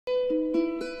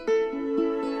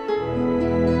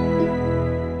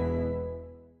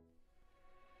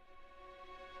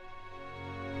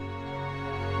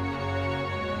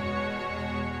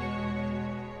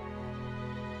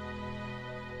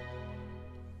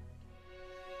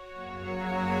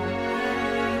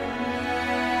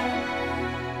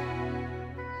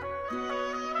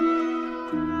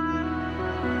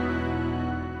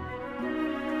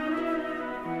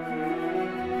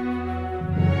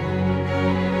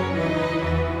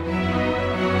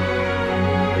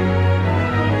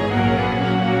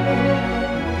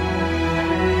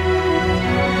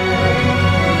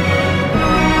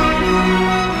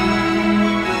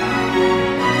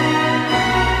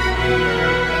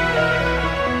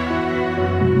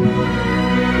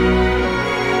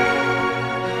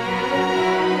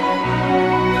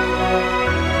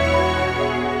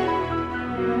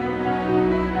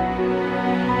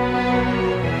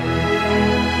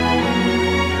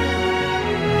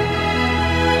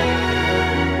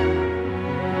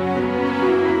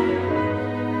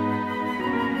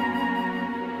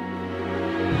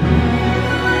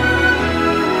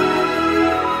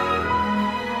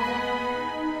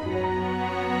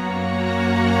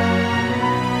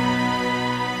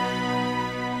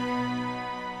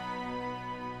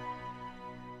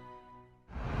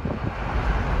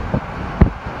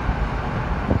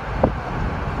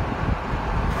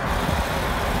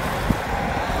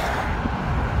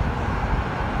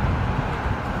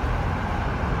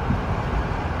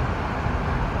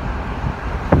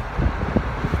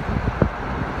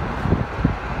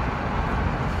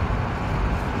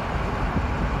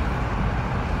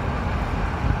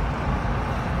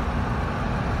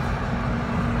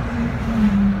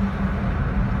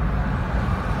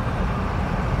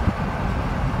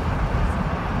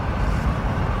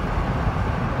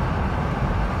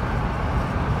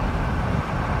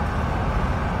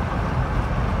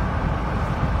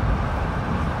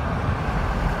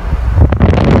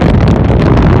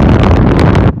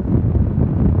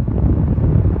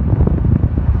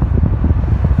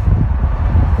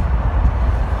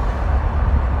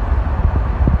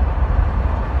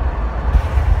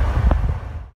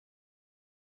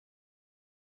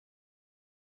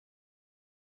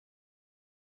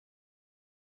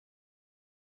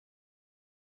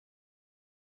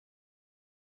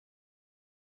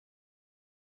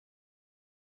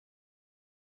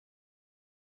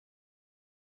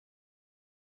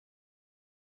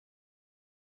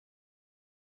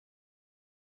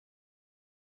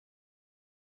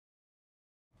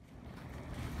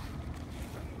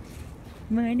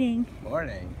Morning.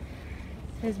 Morning.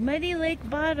 Says Muddy Lake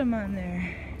Bottom on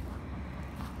there.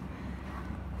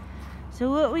 So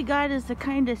what we got is the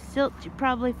kind of silt you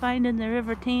probably find in the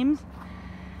River Thames.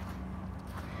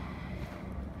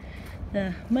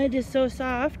 The mud is so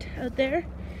soft out there.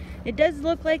 It does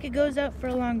look like it goes out for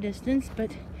a long distance,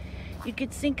 but you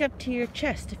could sink up to your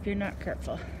chest if you're not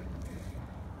careful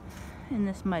in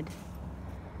this mud.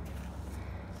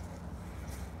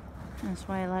 That's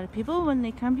why a lot of people, when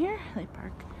they come here, they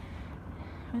park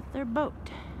with their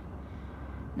boat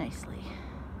nicely.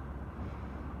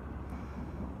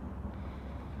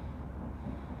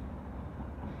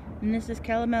 And this is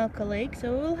Kaloya Lake,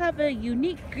 so it will have a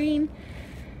unique green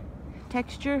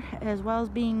texture as well as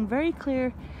being very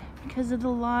clear because of the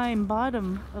lime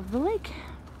bottom of the lake.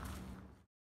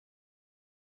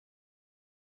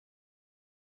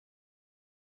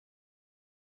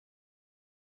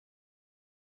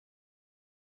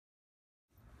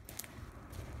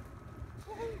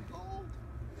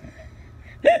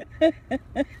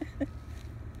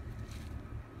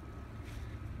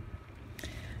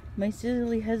 My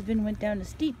silly husband went down a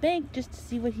steep bank just to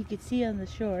see what he could see on the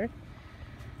shore.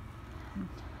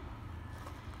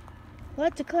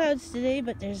 Lots of clouds today,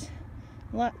 but there's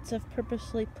lots of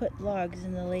purposely put logs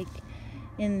in the lake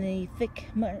in the thick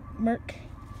murk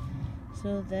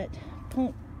so that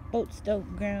boats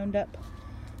don't ground up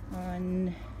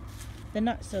on the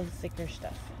not so thicker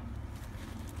stuff.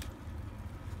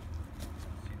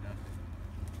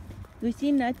 We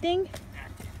see nothing?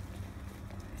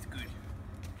 It's good.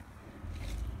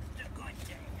 It's a good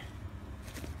thing.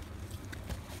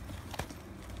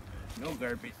 No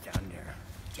garbage down there.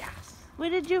 Yes. What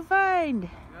did you find?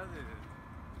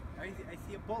 I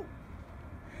see a boat.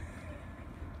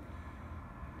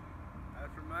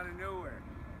 From out of nowhere.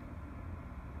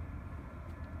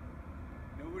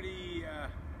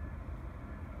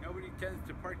 Nobody tends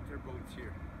to park their boats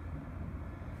here.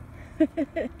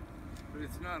 But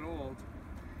it's not old.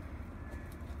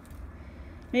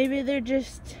 Maybe they're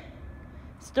just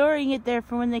storing it there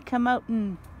for when they come out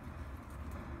and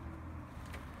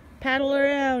paddle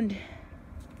around.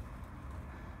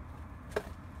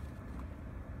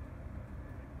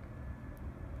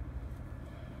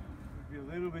 It'd be a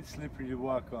little bit slippery to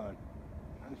walk on.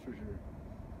 That's for sure.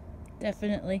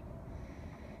 Definitely.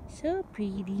 So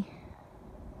pretty.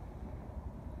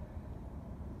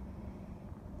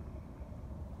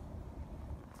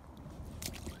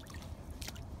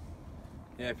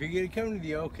 Yeah, if you're gonna come to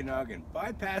the Okanagan,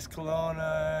 bypass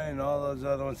Kelowna and all those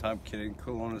other ones. I'm kidding,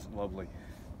 Kelowna's lovely.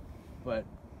 But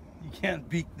you can't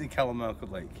beat the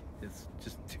Kaloya Lake. It's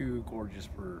just too gorgeous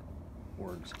for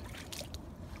words.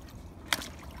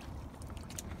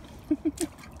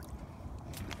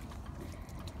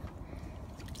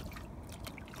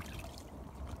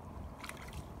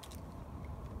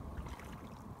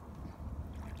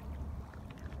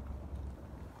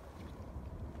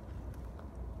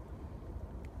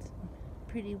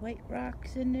 Pretty white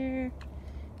rocks in there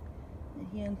that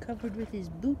he uncovered with his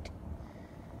boot.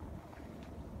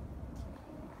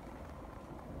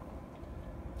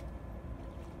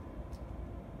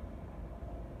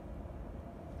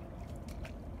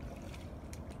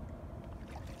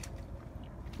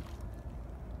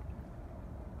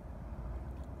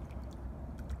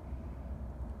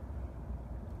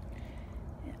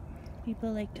 Yeah,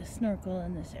 people like to snorkel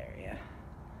in this area.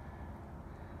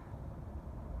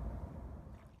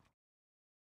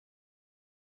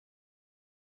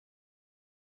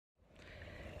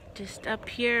 Just up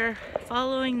here,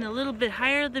 following the little bit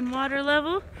higher than water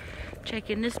level,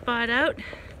 checking this spot out.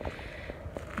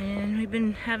 And we've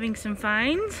been having some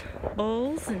finds,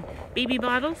 bowls and baby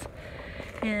bottles.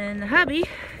 And the hubby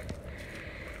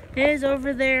is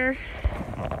over there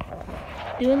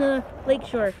doing the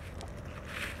lakeshore.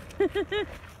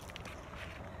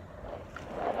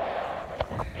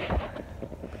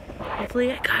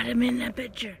 Hopefully I got him in that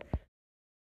picture.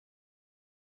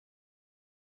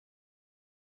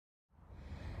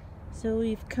 So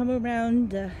we've come around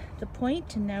the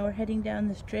point and now we're heading down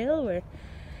this trail where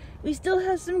we still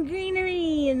have some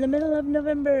greenery in the middle of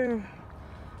November.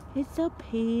 It's so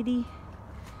pretty.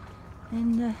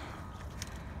 And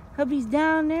hubby's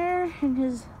down there in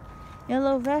his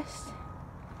yellow vest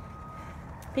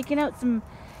picking out some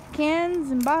cans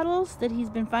and bottles that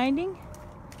he's been finding.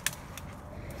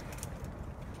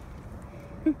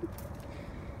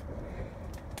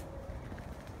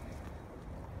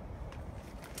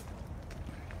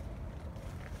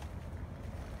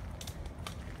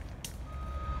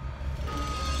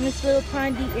 This little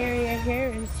pondy area here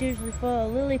is usually full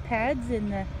of lily pads in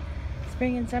the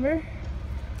spring and summer. You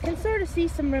can sort of see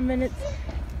some remnants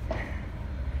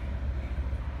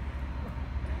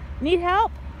Need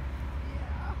help?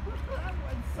 Yeah, I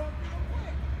want something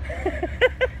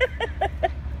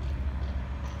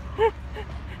quick.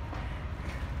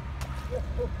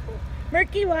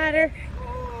 Murky water.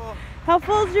 Oh, How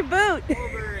full's your boot? oh,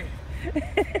 Mary.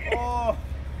 Oh,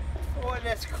 oh,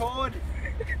 that's cold.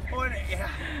 Oh, yeah.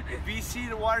 In BC,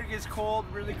 the water gets cold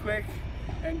really quick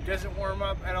and doesn't warm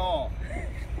up at all.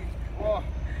 Oh.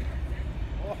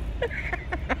 Oh.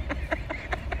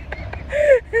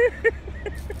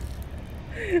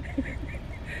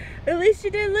 At least you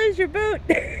didn't lose your boot.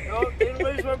 No, didn't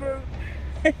lose my boot.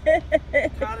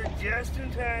 Got it just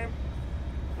in time.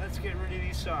 Let's get rid of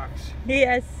these socks.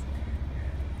 Yes.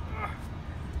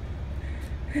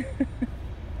 Ooh,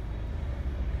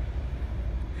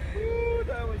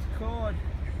 that was cold.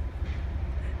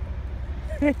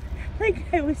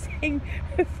 Like I was saying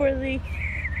before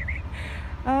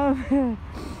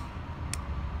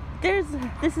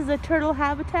this is a turtle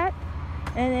habitat,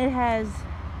 and it has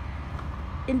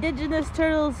indigenous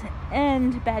turtles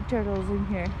and bad turtles in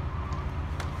here.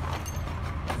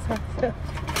 So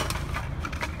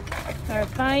our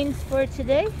finds for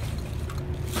today.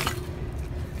 So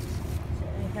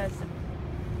it has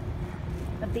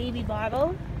a baby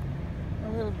bottle, a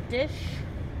little dish,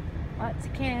 lots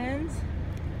of cans,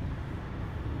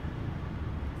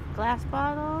 glass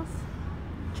bottles,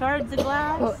 shards of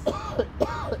glass,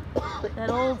 that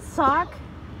old sock,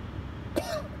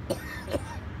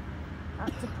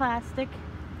 lots of plastic,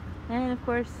 and of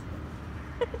course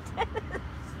tennis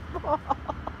ball.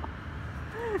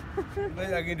 I'm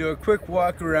gonna do a quick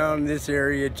walk around this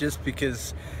area just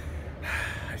because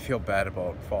I feel bad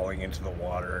about falling into the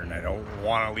water and I don't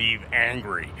want to leave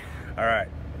angry. All right,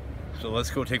 so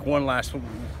let's go take one last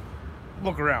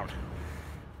look around.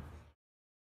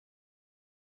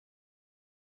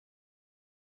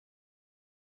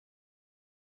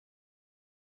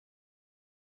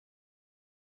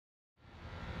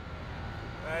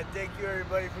 All right, thank you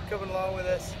everybody for coming along with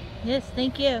us. Yes,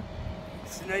 thank you.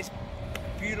 It's a nice,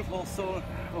 beautiful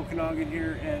Okanagan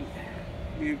here, and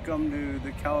we've come to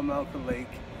the Kaloya Lake.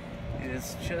 It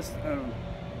is just an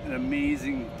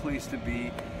amazing place to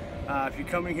be. If you're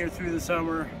coming here through the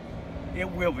summer,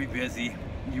 it will be busy.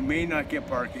 You may not get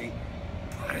parking,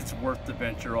 but it's worth the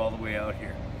venture all the way out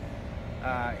here.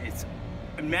 It's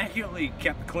immaculately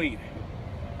kept clean.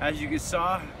 As you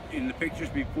saw in the pictures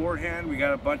beforehand, we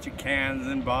got a bunch of cans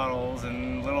and bottles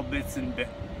and little bits and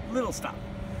little stuff.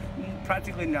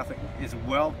 Practically nothing. It's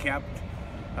well kept.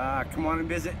 Come on and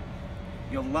visit.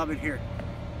 You'll love it here.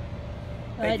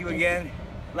 Thank you again.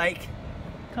 Like,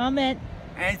 comment,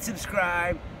 and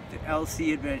subscribe to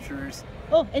LC Adventurers.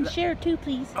 Oh, and share too,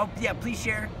 please. Oh yeah, please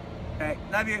share. All right,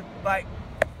 love you. Bye. Bye.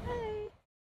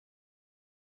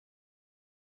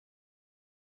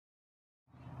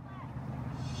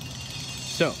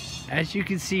 So, as you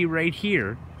can see right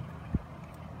here,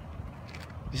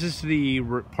 this is the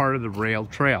part of the rail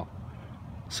trail.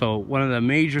 So one of the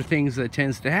major things that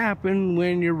tends to happen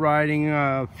when you're riding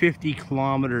a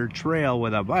 50-kilometer trail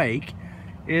with a bike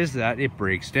is that it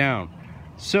breaks down.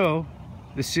 So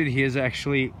the city has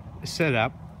actually set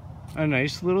up a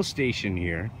nice little station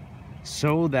here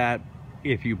so that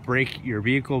if your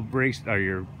vehicle breaks or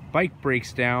your bike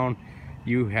breaks down,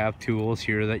 you have tools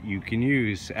here that you can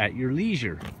use at your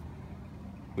leisure,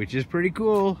 which is pretty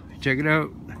cool. Check it out.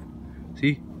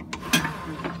 See?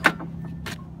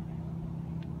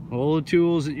 All the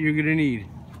tools that you're gonna need.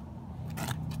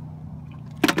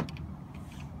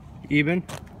 Even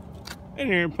an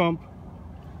air pump,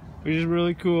 which is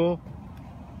really cool.